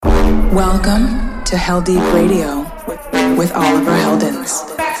Welcome to Heldeep Radio with Oliver Heldens.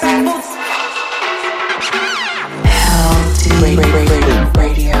 Heldeep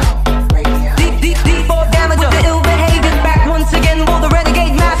Radio. Deep damage of the ill behavior back once again for the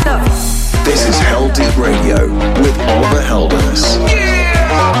renegade master. This is Heldens Radio with Oliver Heldens.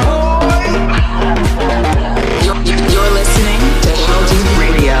 You're listening to Heldeep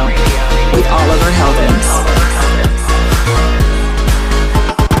Radio with Oliver Heldens.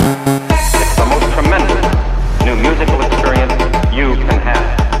 It's the most tremendous new musical experience you can have.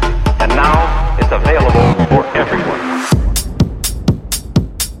 And now it's available for everyone.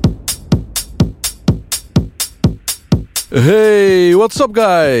 Hey, what's up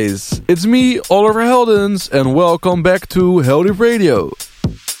guys? It's me, Oliver Heldens, and welcome back to Heldens Radio.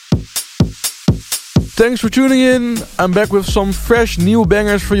 Thanks for tuning in. I'm back with some fresh new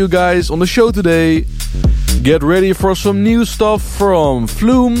bangers for you guys on the show today. Get ready for some new stuff from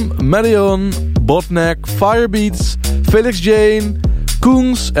Flume, Medion, Botneck, Firebeats, Felix Jane,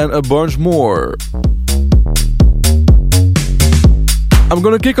 Koons, and a bunch more. I'm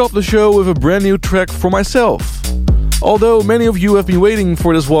gonna kick off the show with a brand new track for myself. Although many of you have been waiting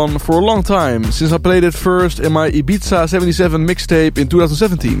for this one for a long time, since I played it first in my Ibiza 77 mixtape in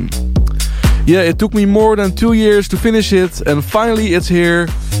 2017. Yeah, it took me more than 2 years to finish it, and finally it's here.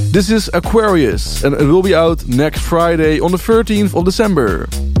 This is Aquarius, and it will be out next Friday on the 13th of December.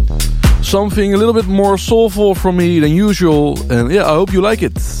 Something a little bit more soulful from me than usual, and yeah, I hope you like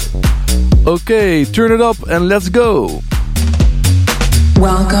it. Okay, turn it up and let's go.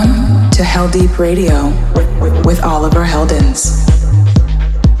 Welcome to Heldeep Radio with Oliver Heldens.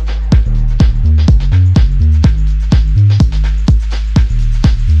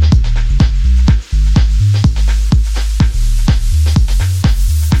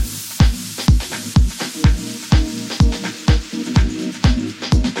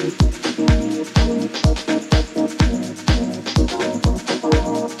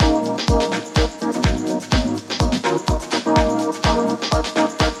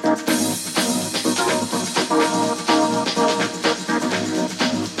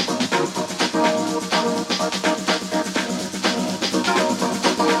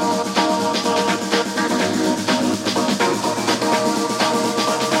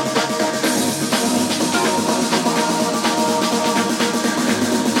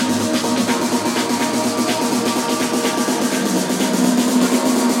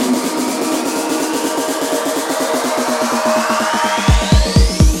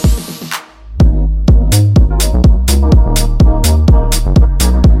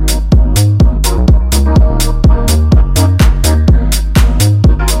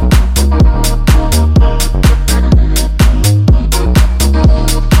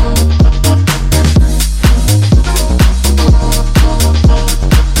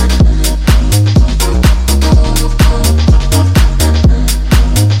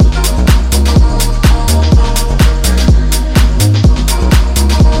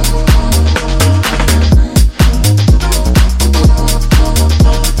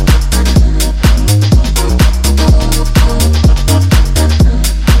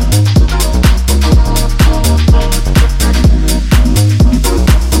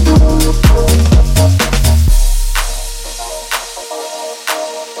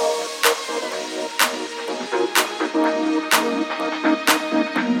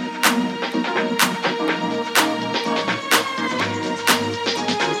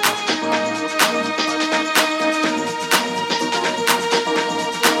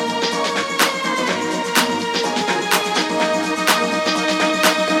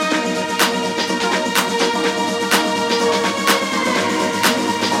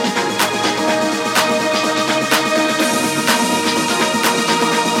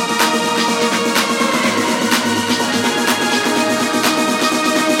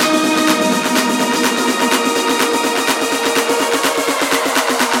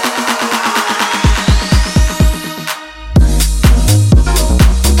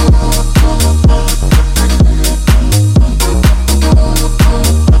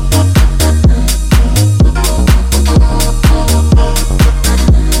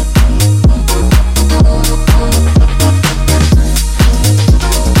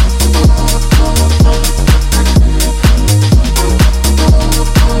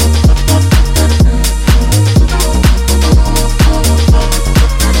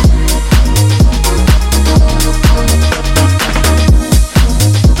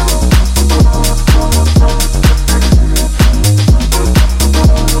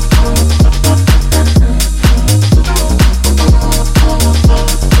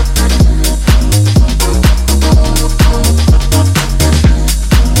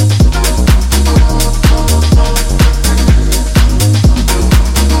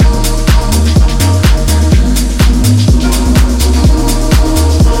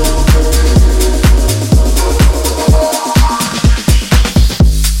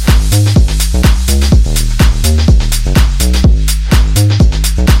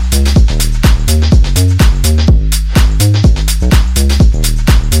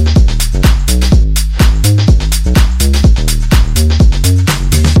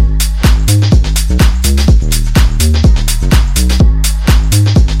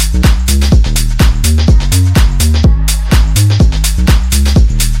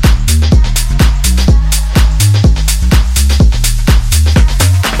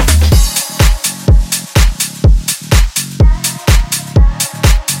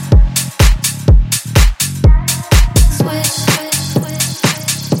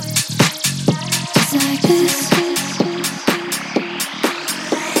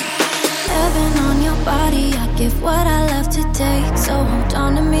 body, I give what I love to take. So hold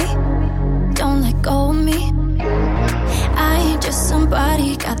on to me, don't let go of me. I ain't just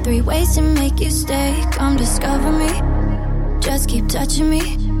somebody, got 3 ways to make you stay. Come discover me, just keep touching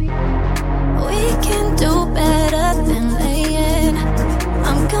me. We can do better than laying.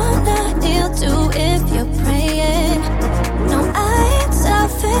 I'm gonna kneel to if you're praying. No, I ain't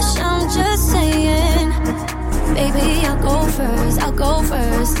selfish, I'm just saying. Baby, I'll go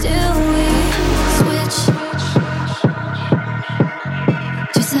first, till we switch.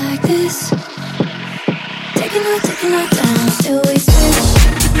 Just like this. Taking our time, till we switch.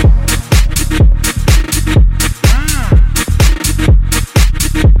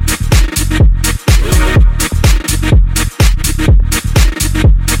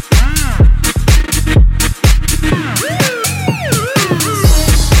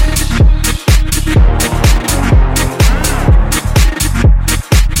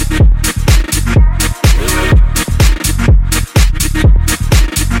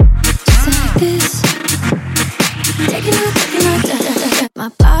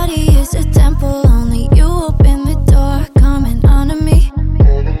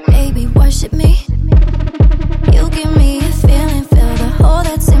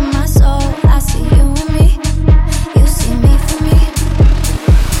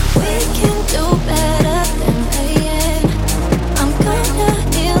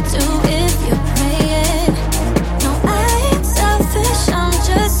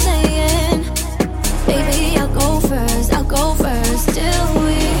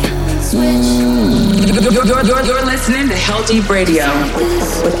 You're listening to Heldeep Radio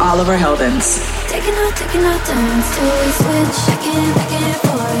with Oliver Heldens. Taking our time till we switch. Back and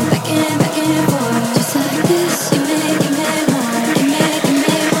forth, back and forth. Just like this, you make more. You make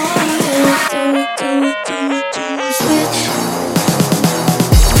more. Do, switch.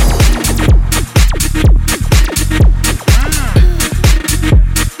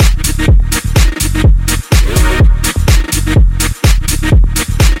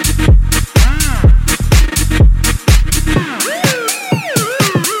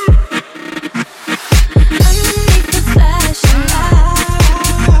 Underneath the flashing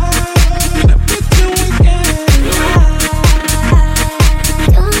lights,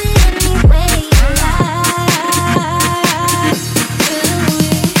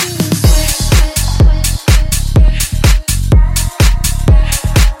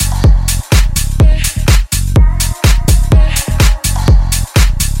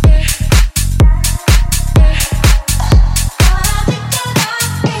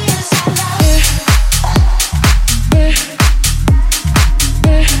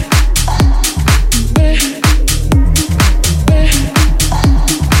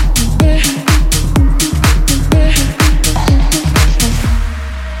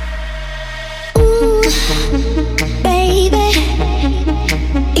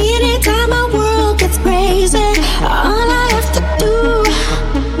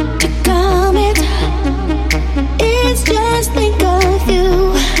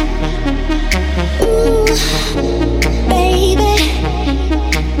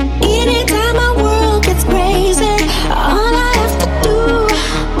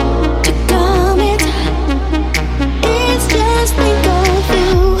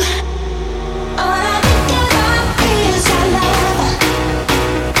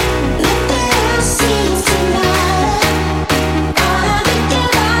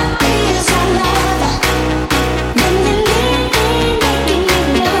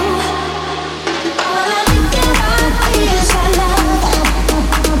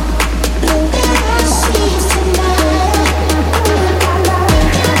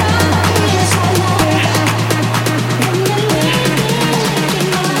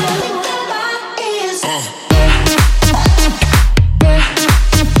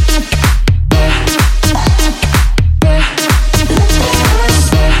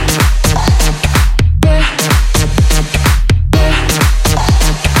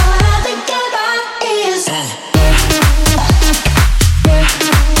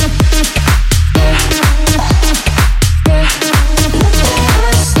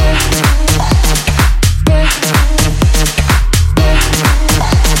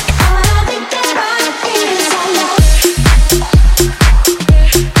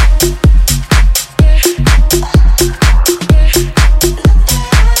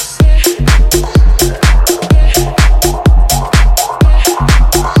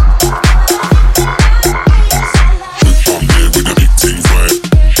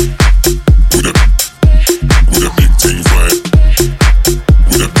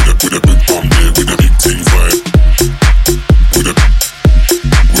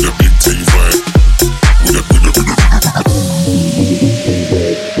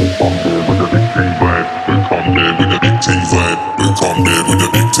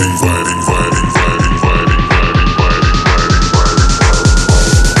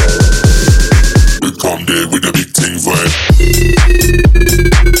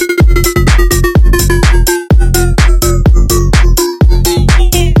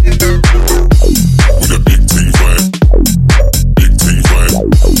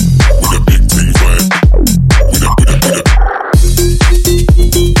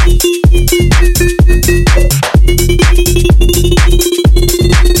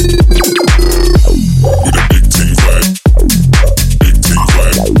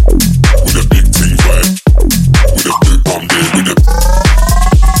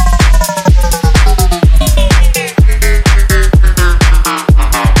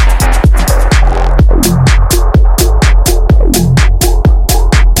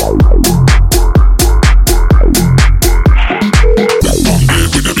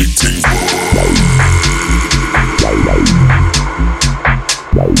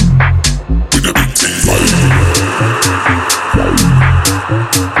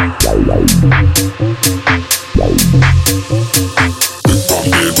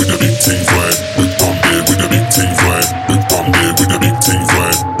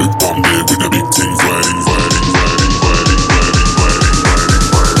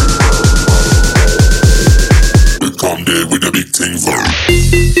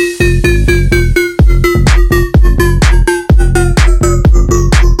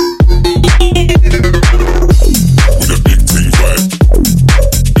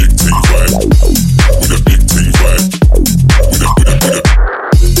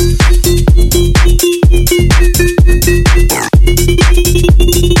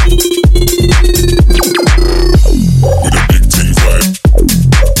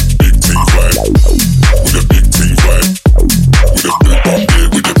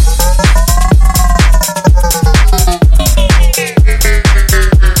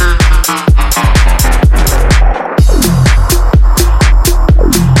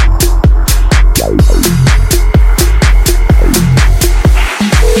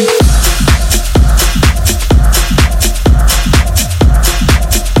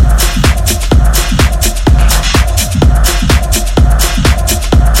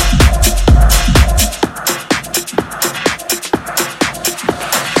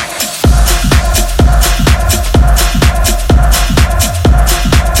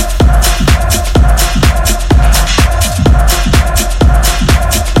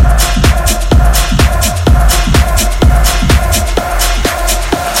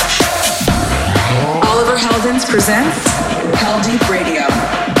 presents Heldeep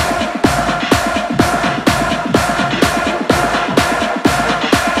Radio.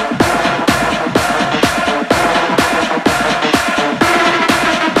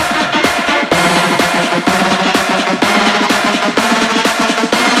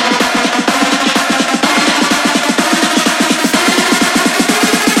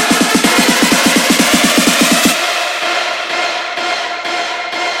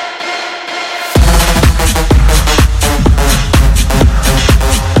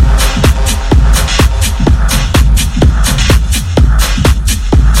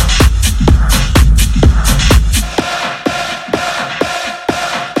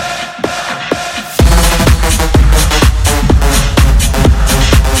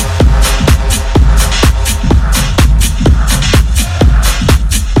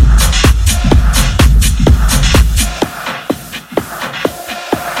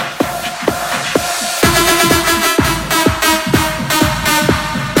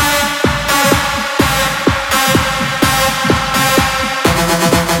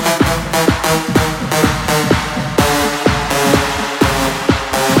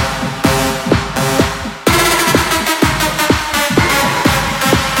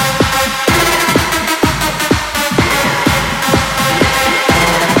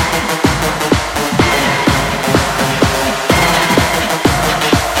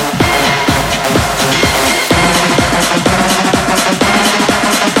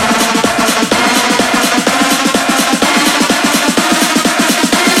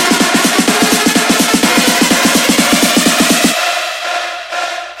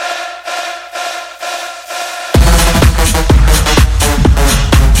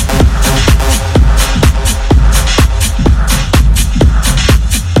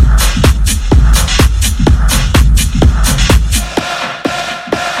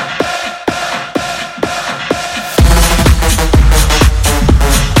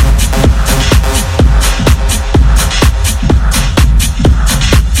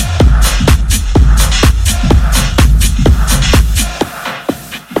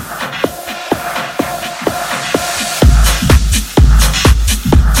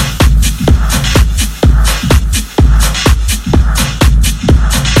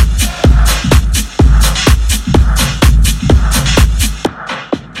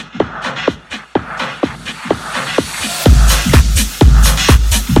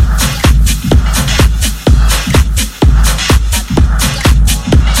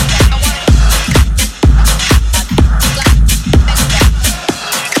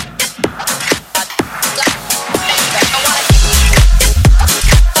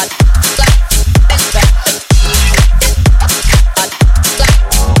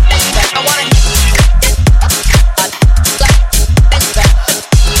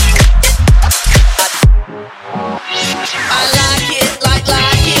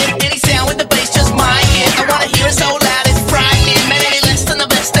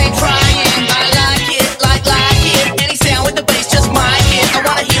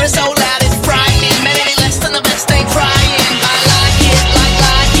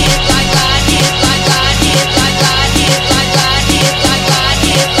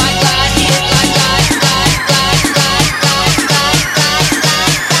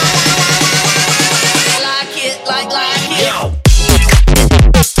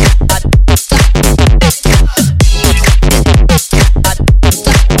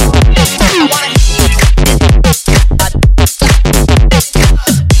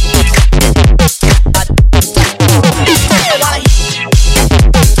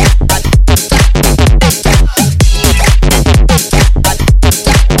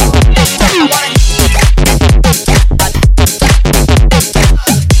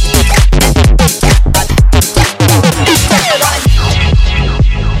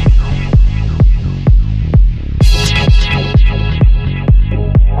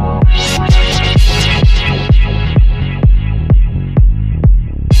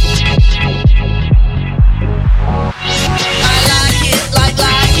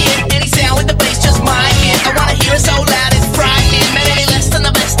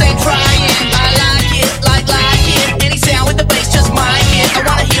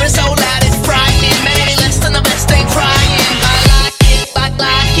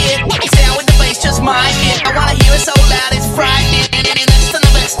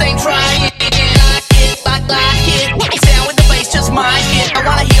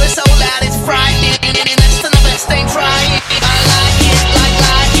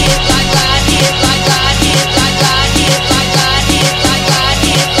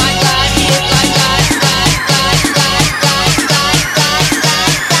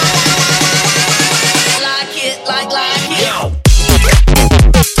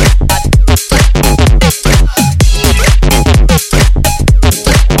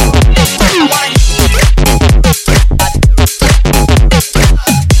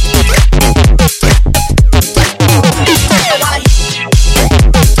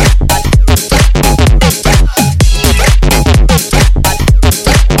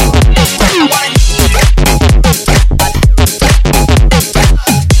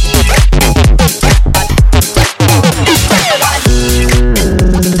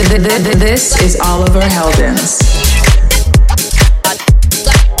 is Oliver Heldens.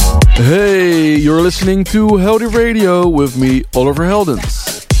 Hey, you're listening to Heldens Radio with me, Oliver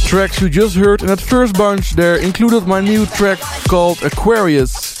Heldens. Tracks you just heard in that first bunch there included my new track called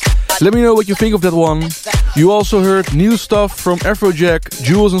Aquarius. Let me know what you think of that one. You also heard new stuff from Afrojack,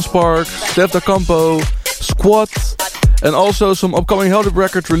 Jules and Sparks, Steph Da Campo, Squat, and also some upcoming Heldens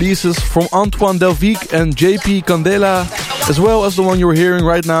record releases from Antoine Delvic and JP Candela, as well as the one you're hearing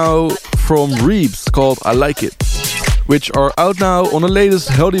right now from Reeves called I Like It, which are out now on the latest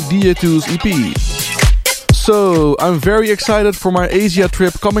Heldens DJ2's EP. So, I'm very excited for my Asia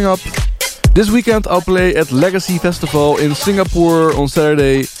trip coming up. This weekend I'll play at Legacy Festival in Singapore on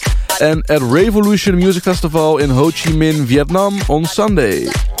Saturday and at Revolution Music Festival in Ho Chi Minh, Vietnam on Sunday.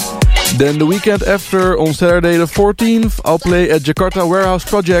 Then the weekend after, on Saturday the 14th, I'll play at Jakarta Warehouse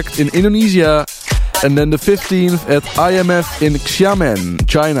Project in Indonesia, and then the 15th at IMF in Xiamen,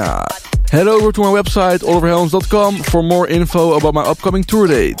 China. Head over to my website oliverhelms.com for more info about my upcoming tour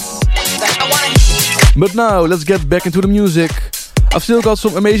dates. But now, let's get back into the music. I've still got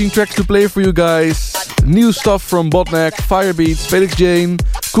some amazing tracks to play for you guys. New stuff from Botneck, Firebeats, Felix Jane,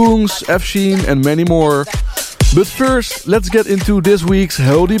 Koons, F Sheen and many more. But first, let's get into this week's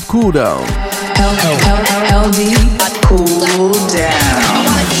Heldeep Cool Down. Heldeep Cool Down.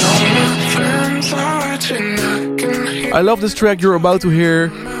 I love this track you're about to hear.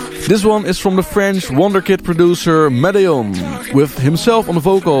 This one is from the French Wonderkid producer Madeon, with himself on the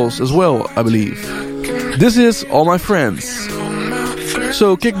vocals as well, I believe. This is All My Friends.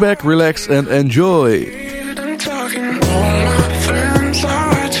 So kick back, relax and enjoy.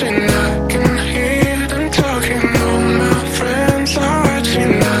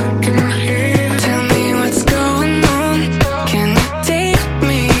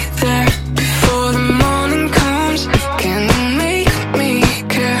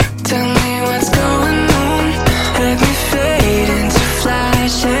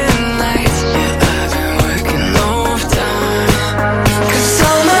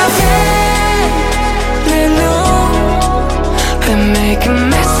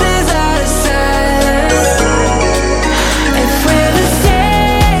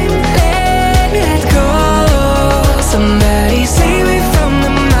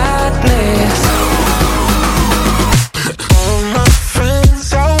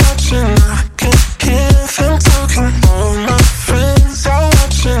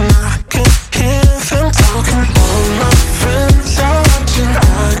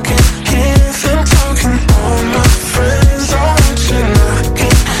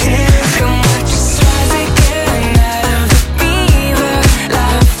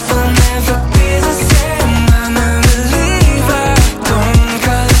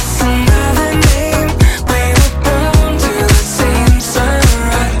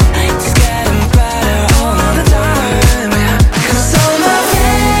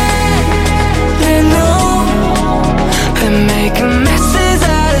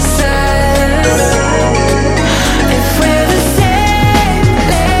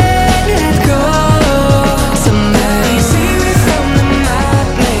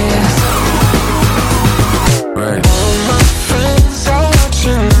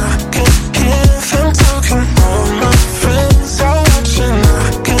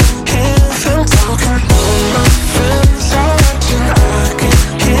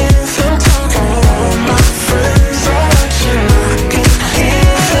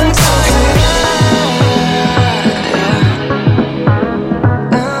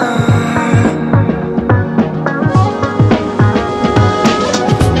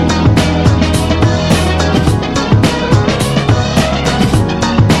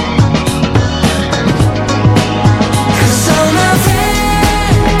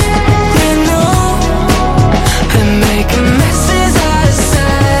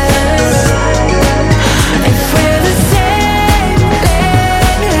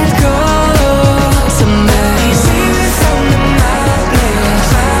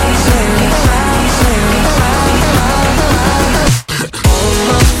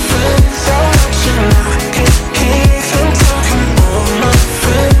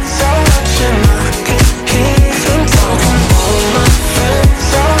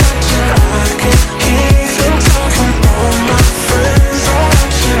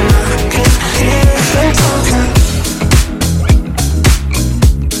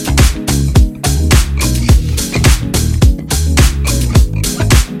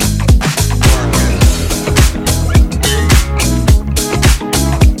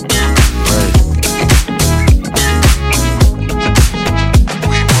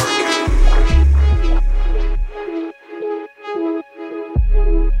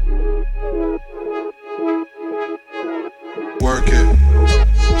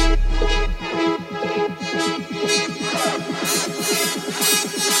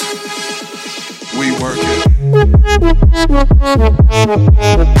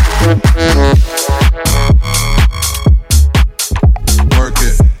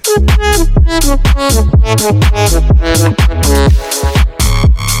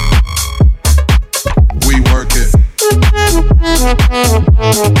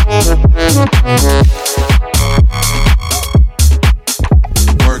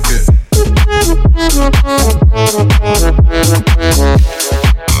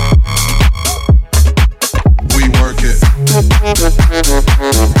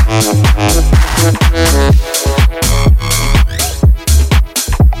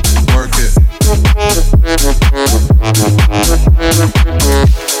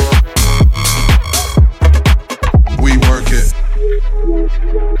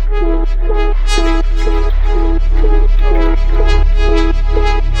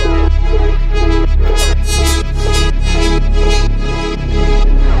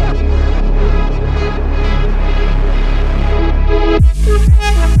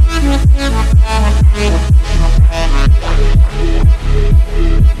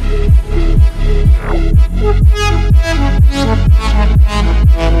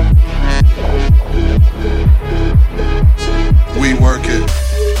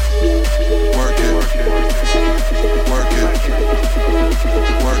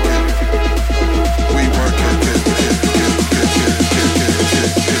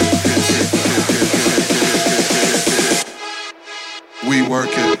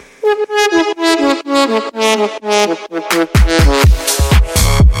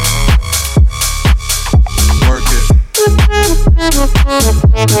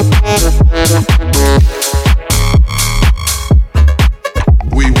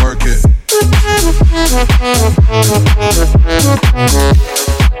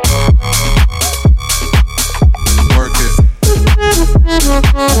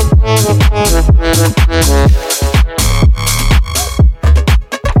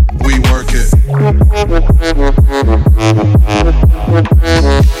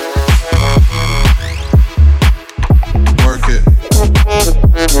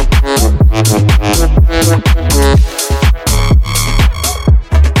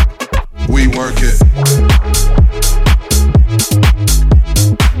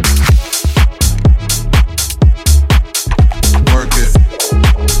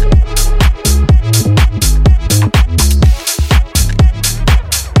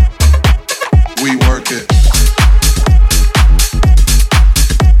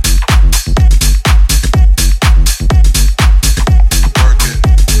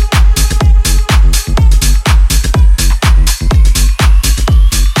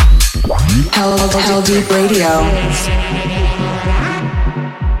 Heldens Heldeep Radio.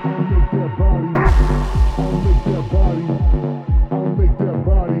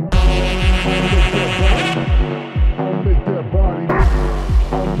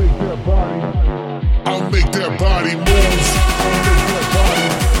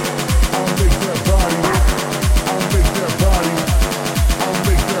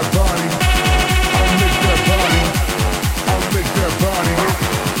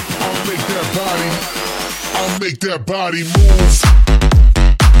 Make that body move.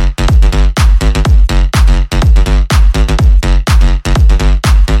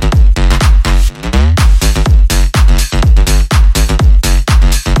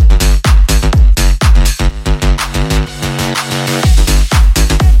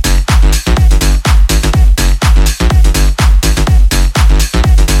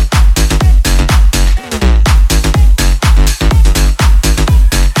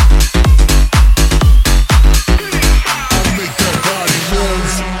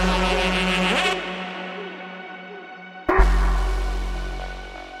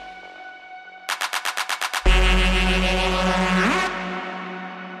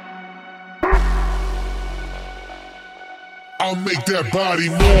 I'll make that body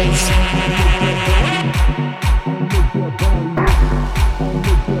move.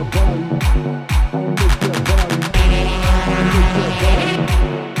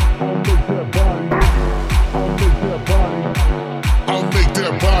 I'll make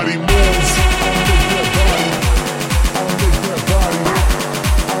that body move.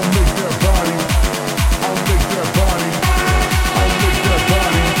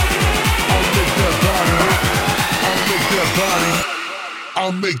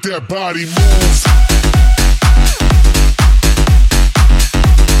 I'll make that body move.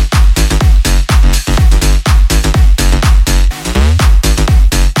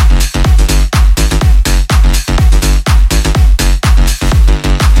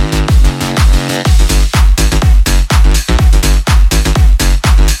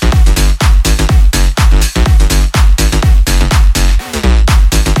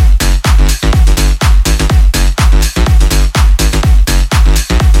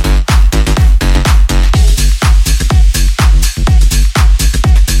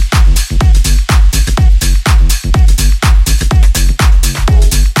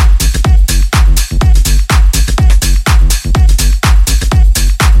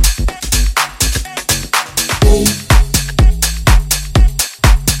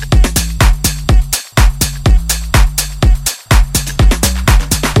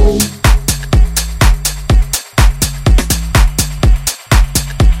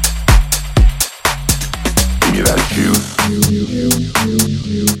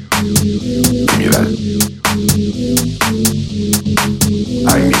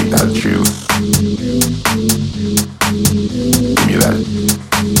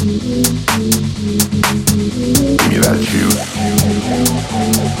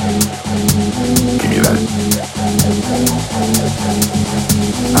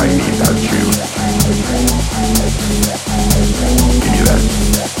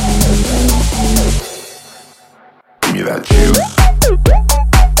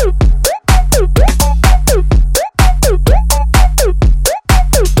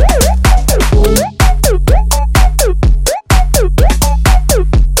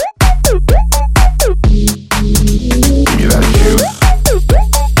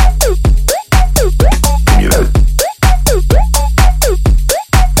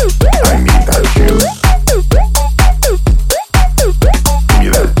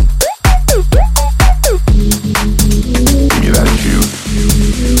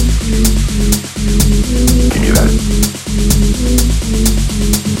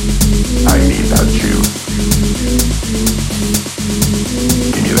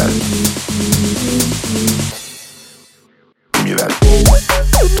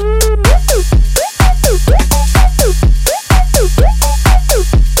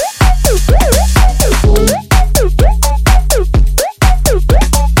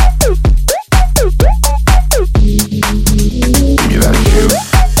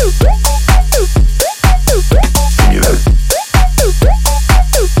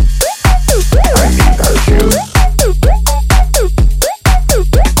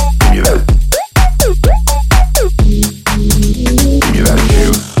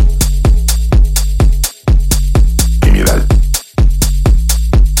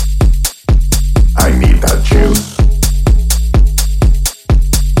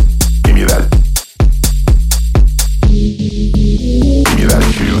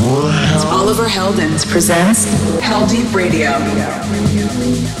 Heldens presents Heldeep Radio.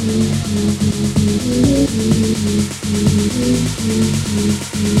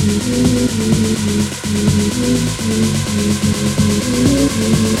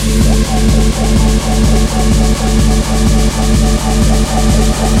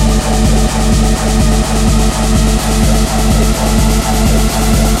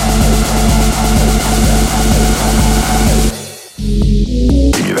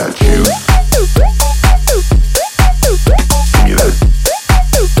 Give me that juice.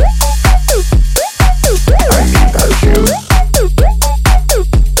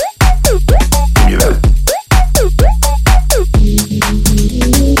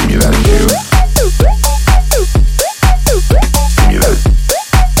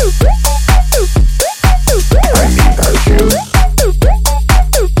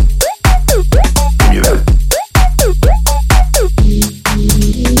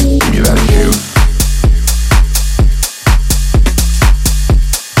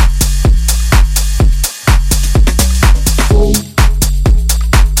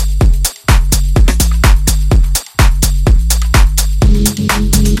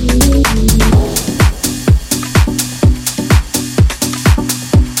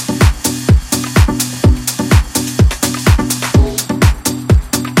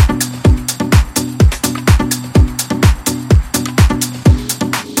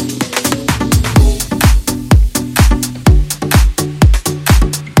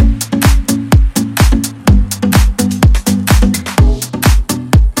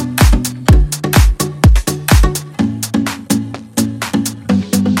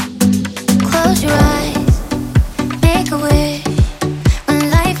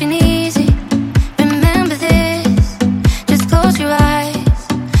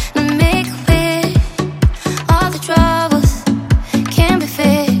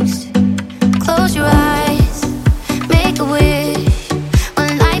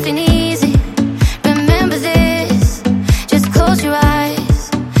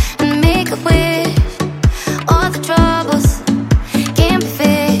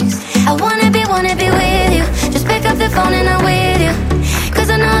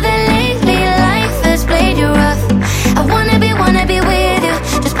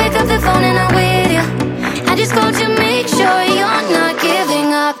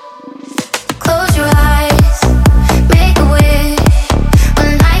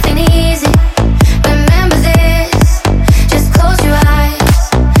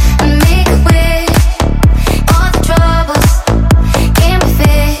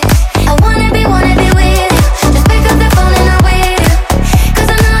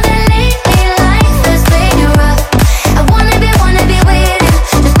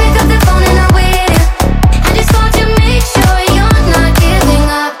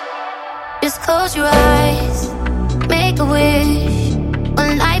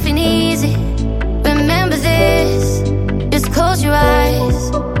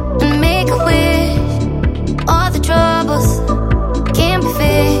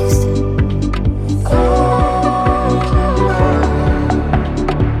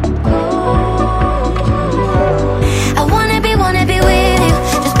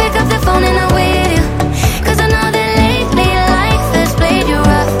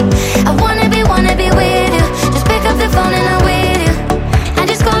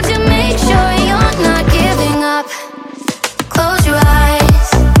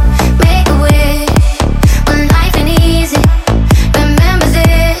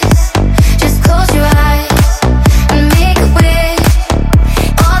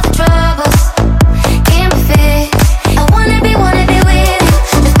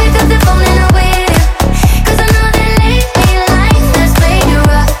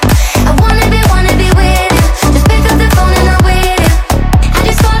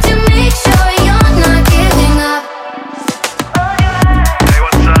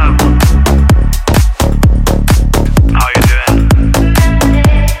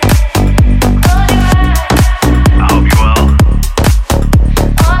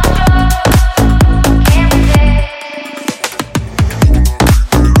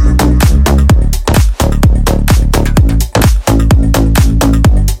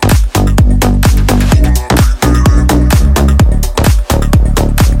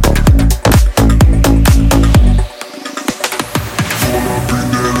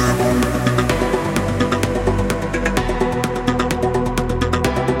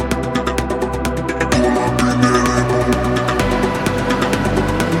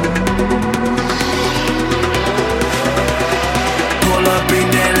 pull up in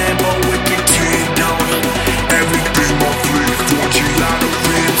that Lambo with the tint on it. Everything on fleek, 4G lot of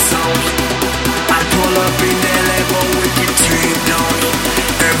rims on it. I pull up in that Lambo with the tint on it.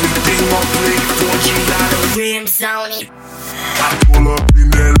 Everything on fleek, 4G lot of rims on it. I pull up in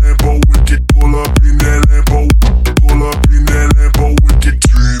that Lambo with the, pull up in that Lambo, pull up in that Lambo with the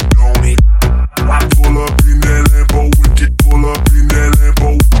tint on it. I pull up in that Lambo with the, pull up in that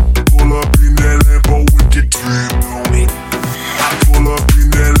Lambo, pull up in that Lambo with the tint on it. I pull up in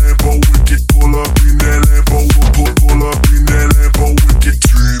that Lambo with the, pull up in that Lambo, pull up in that Lambo with the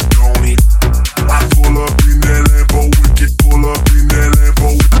tint on it. I pull up in that Lambo with the, pull up in that Lambo,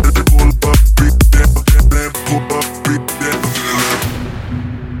 pull up in that Lambo, pull up in that Lambo.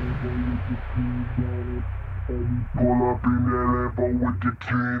 Pull up in that Lambo with the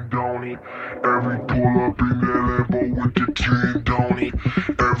tint on it. Every pull up in that Lambo with the tint on it.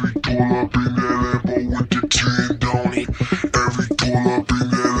 Every pull up in that Lambo with the tint on it. Every pull up in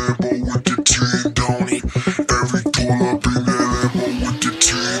that Lambo with the tint on it. Every pull up in that Lambo with the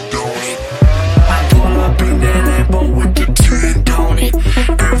tint on it. I pull up in that Lambo with the tint on it.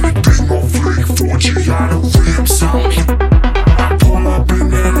 Everything on flick, 4G lot of rims on it. I pull up in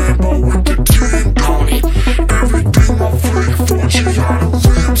that Lambo with the tint on it. Everything on flick, 4G lot of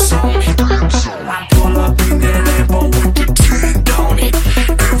rims on it. I pull up in that Lambo with the tint on it.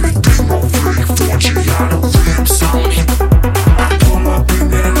 Everything on flick, 4G lot of rims on it. I pull up in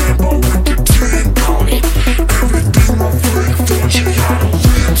that Lambo with the tint on it. Everything on flick, 4G lot of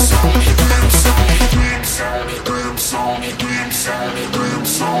rims on it. Rims on it, rims on it, rims on it,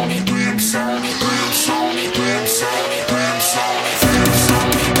 rims on it, rims on it, rims on it, rims on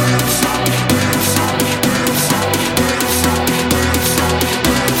it, rims on it, rims on it, rims on it, rims on it, rims on it, rims on it, rims on it, rims on it, rims on it,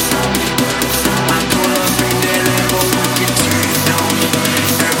 rims on it. I pull up in that Lambo with the tint on it.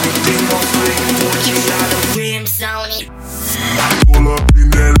 Everything on flick, 4G lot of rims on it. I pull up in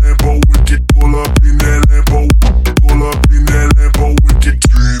that Lambo with the, pull up in that Lambo, pull up in that Lambo with the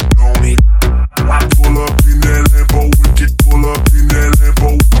tint on it. I pull up in that Lambo with the, pull up in that Lambo,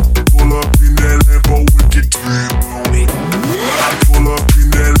 pull up in that Lambo with the tint on it. I pull up in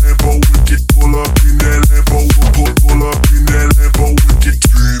that Lambo with the, pull up in that Lambo, pull up in that Lambo with the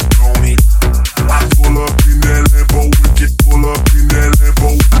tint on it. I pull up in that Lambo with the, pull up in that Lambo,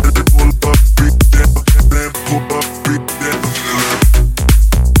 pull up in that Lambo, pull up in that Lambo.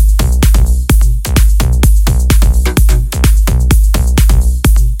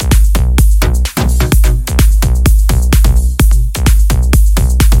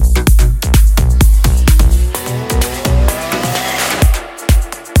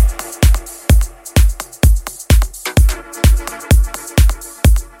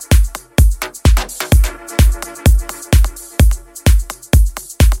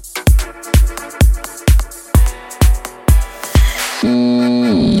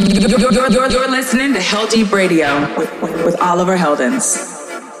 You're listening to Heldeep Radio with Oliver Heldens.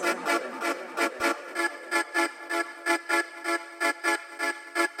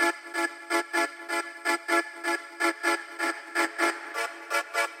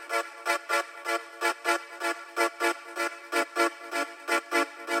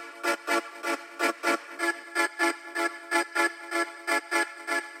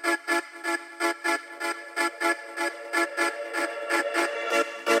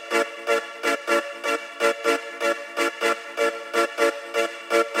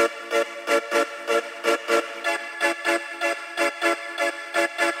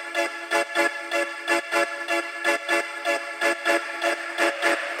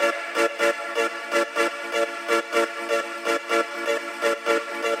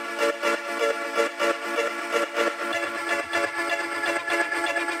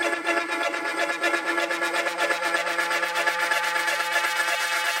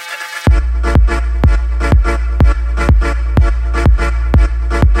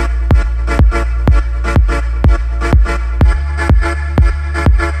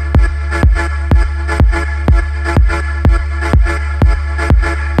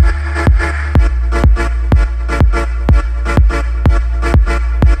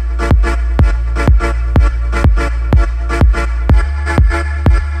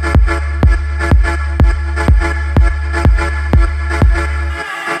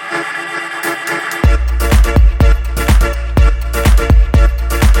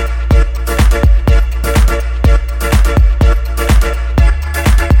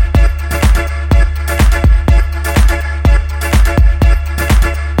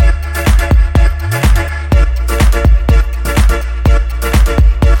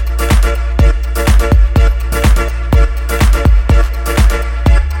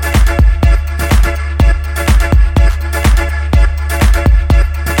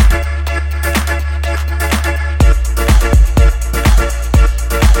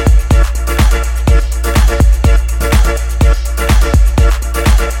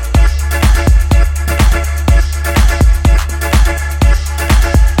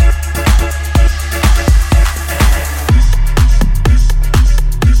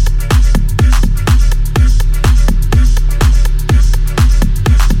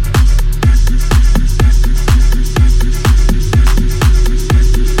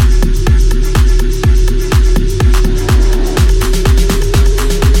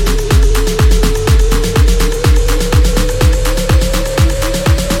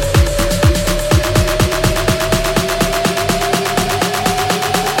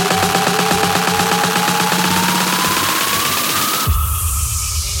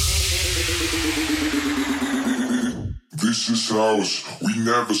 house. We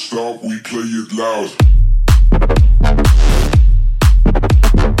never stop, we play it loud.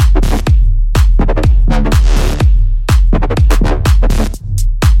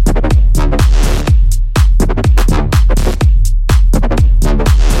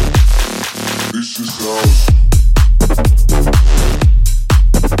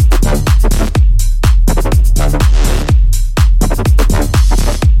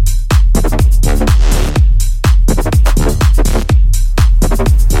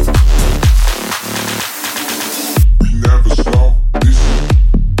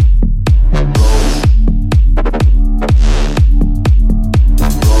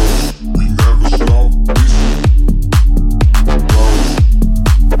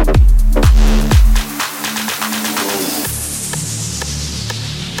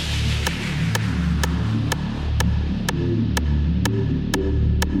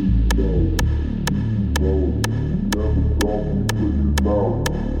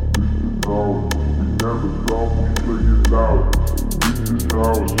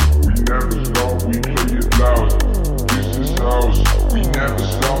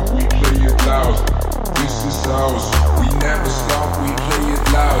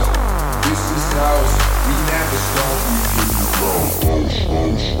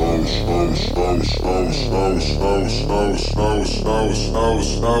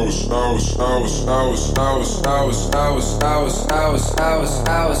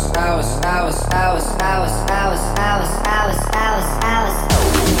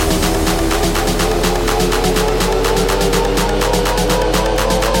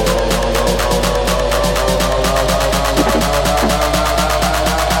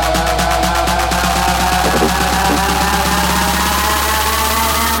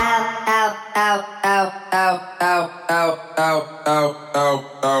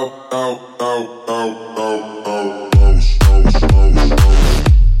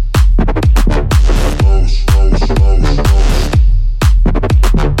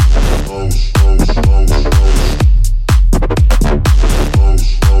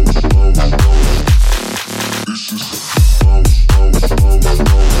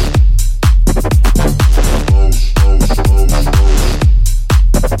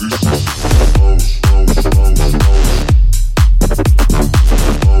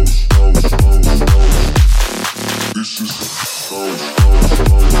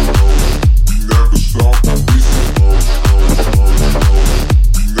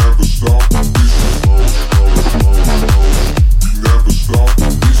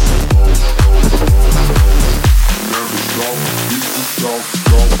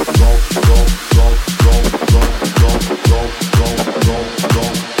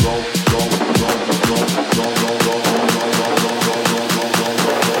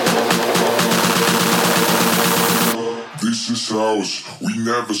 This is house. We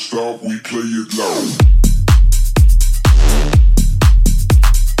never stop, we play it loud.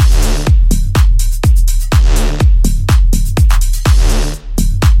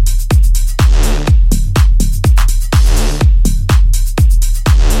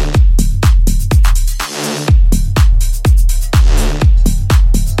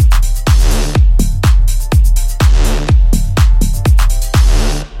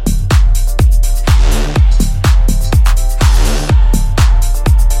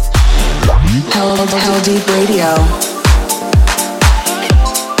 Heldens Heldeep Radio.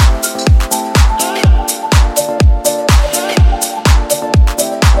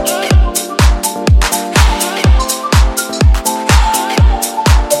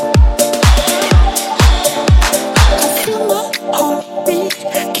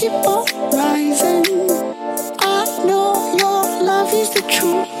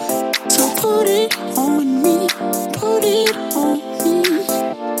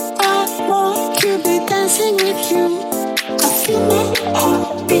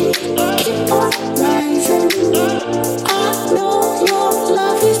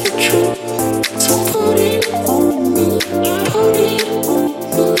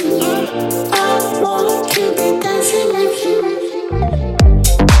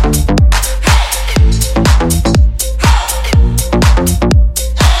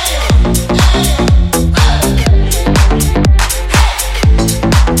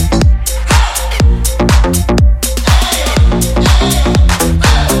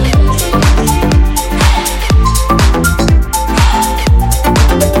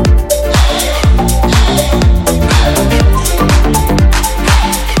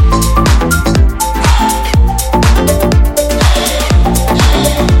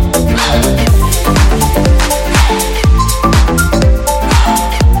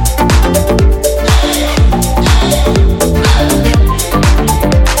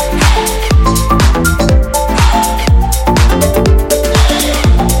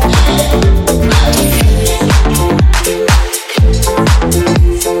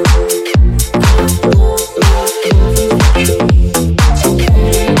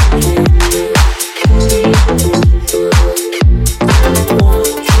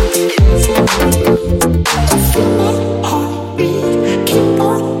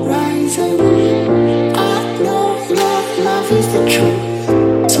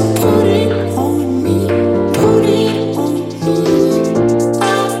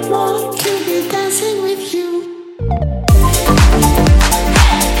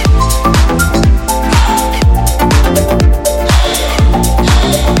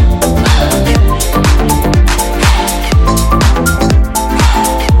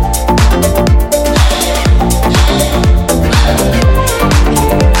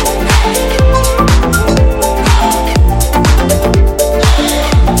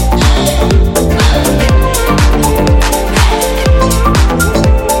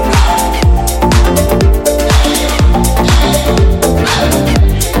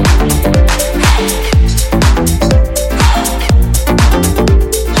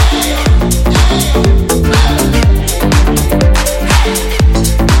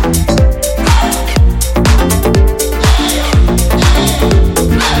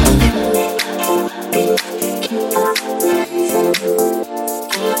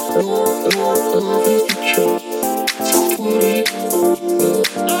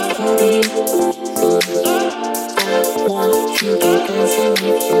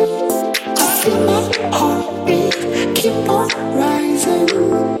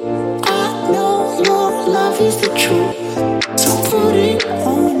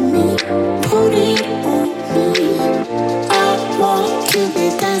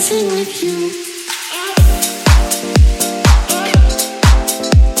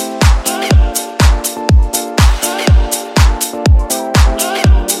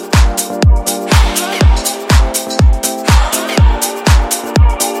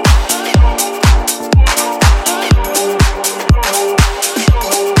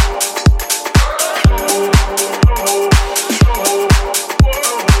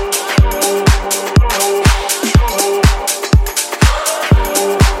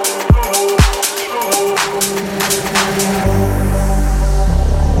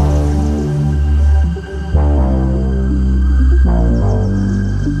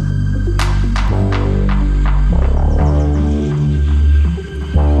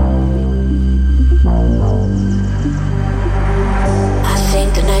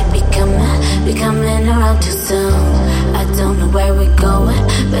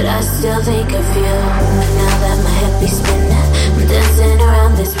 still think of you. And now that my head be spinning, I'm dancing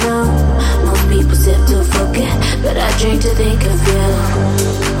around this room. Most people sip to forget, but I drink to think of you.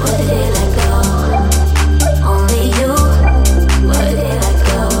 Where did it let go? Only you. Where did it let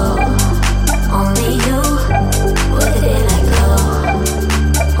go? Only you. Where did it let go?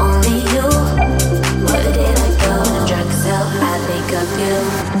 Only you. Where did it let go? When I'm drunk as hell, I think of you.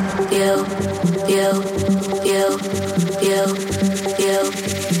 You.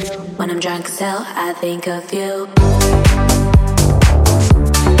 When I'm drunk as hell, I think of you.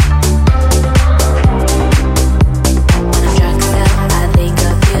 When I'm drunk as hell, I think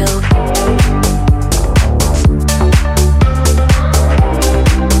of you.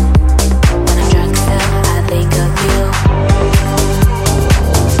 When I'm drunk as hell, I think of you.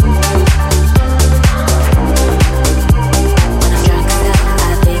 When I'm drunk as hell, I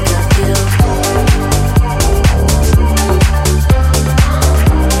think of you.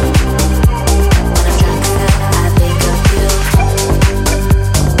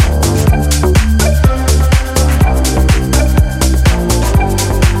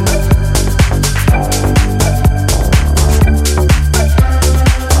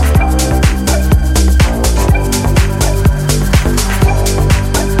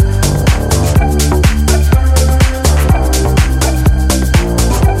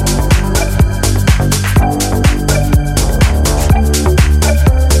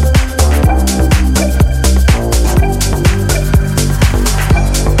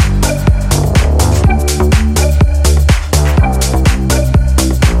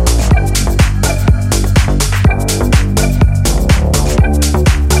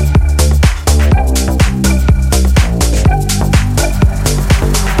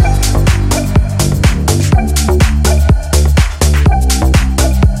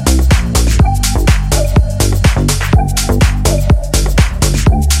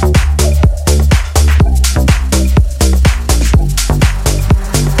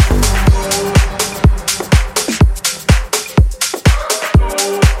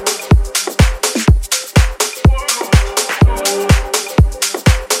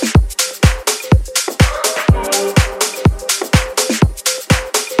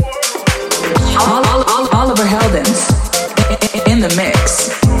 Heldens in the mix.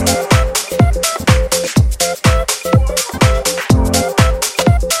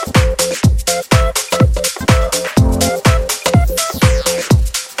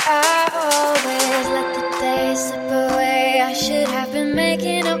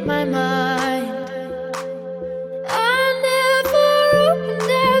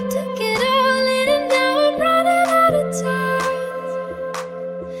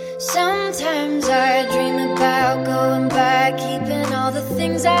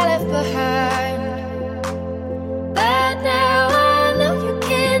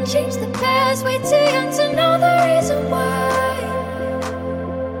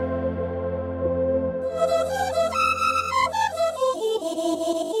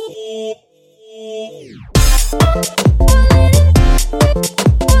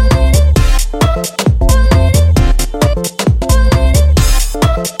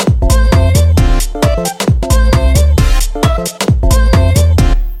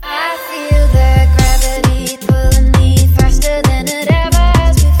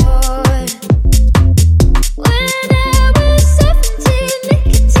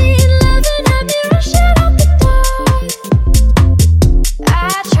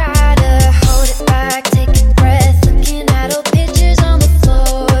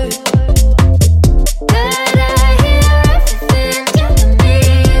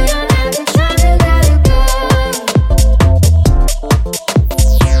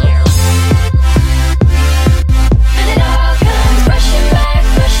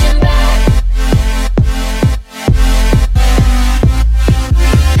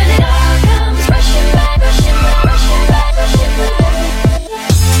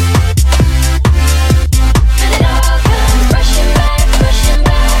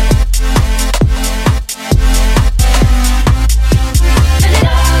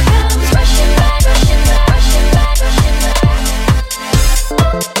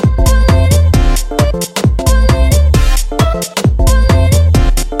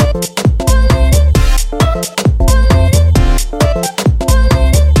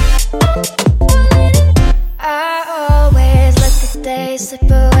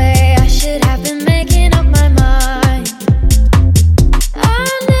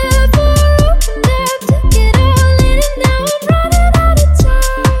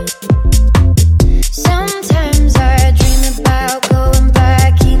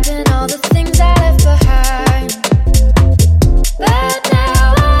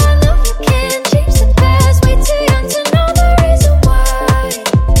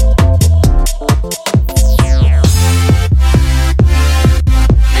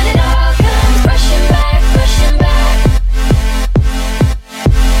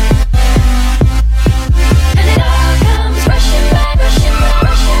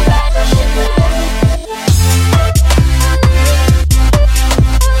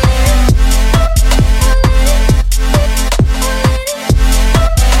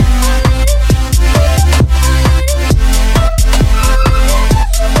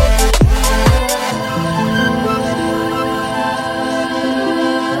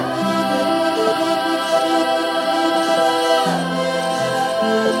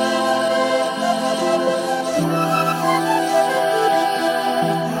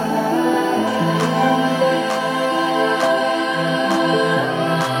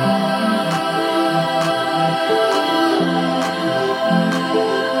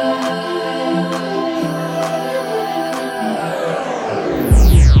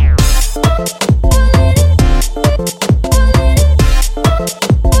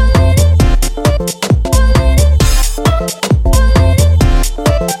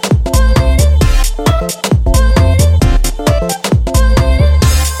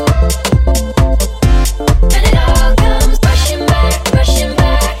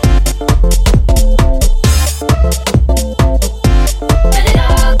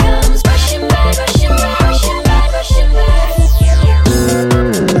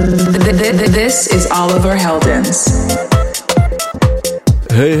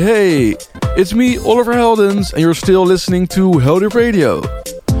 Hey, it's me, Oliver Heldens, and you're still listening to Heldeep Radio.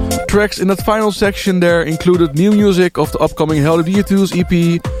 Tracks in that final section there included new music of the upcoming Heldeep Dietus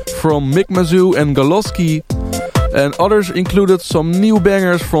EP from Mick Mazoo and Galoski, and others included some new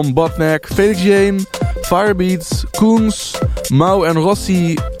bangers from Botnek, Felix Jane, Firebeats, Koens, Mau and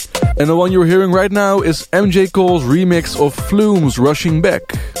Rossi, and the one you're hearing right now is MJ Cole's remix of Flume's Rushing Back.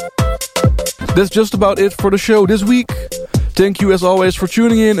 That's just about it for the show this week. Thank you as always for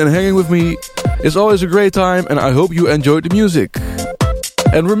tuning in and hanging with me. It's always a great time and I hope you enjoyed the music.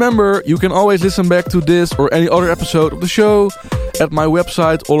 And remember, you can always listen back to this or any other episode of the show at my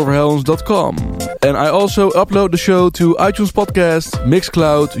website oliverheldens.com. And I also upload the show to iTunes Podcast,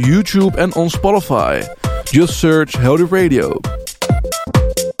 Mixcloud, YouTube and on Spotify. Just search Heldeep Radio.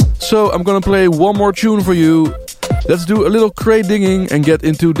 So I'm gonna play one more tune for you. Let's do a little crate digging and get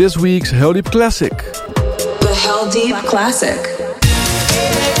into this week's Heldeep Classic. The Heldeep Classic.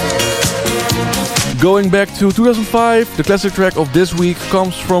 Going back to 2005, the classic track of this week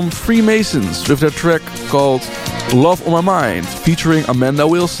comes from Freemasons with their track called Love on My Mind, featuring Amanda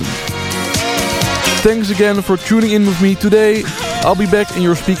Wilson. Thanks again for tuning in with me today. I'll be back in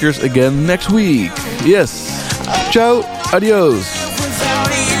your speakers again next week. Yes. Ciao. Adios.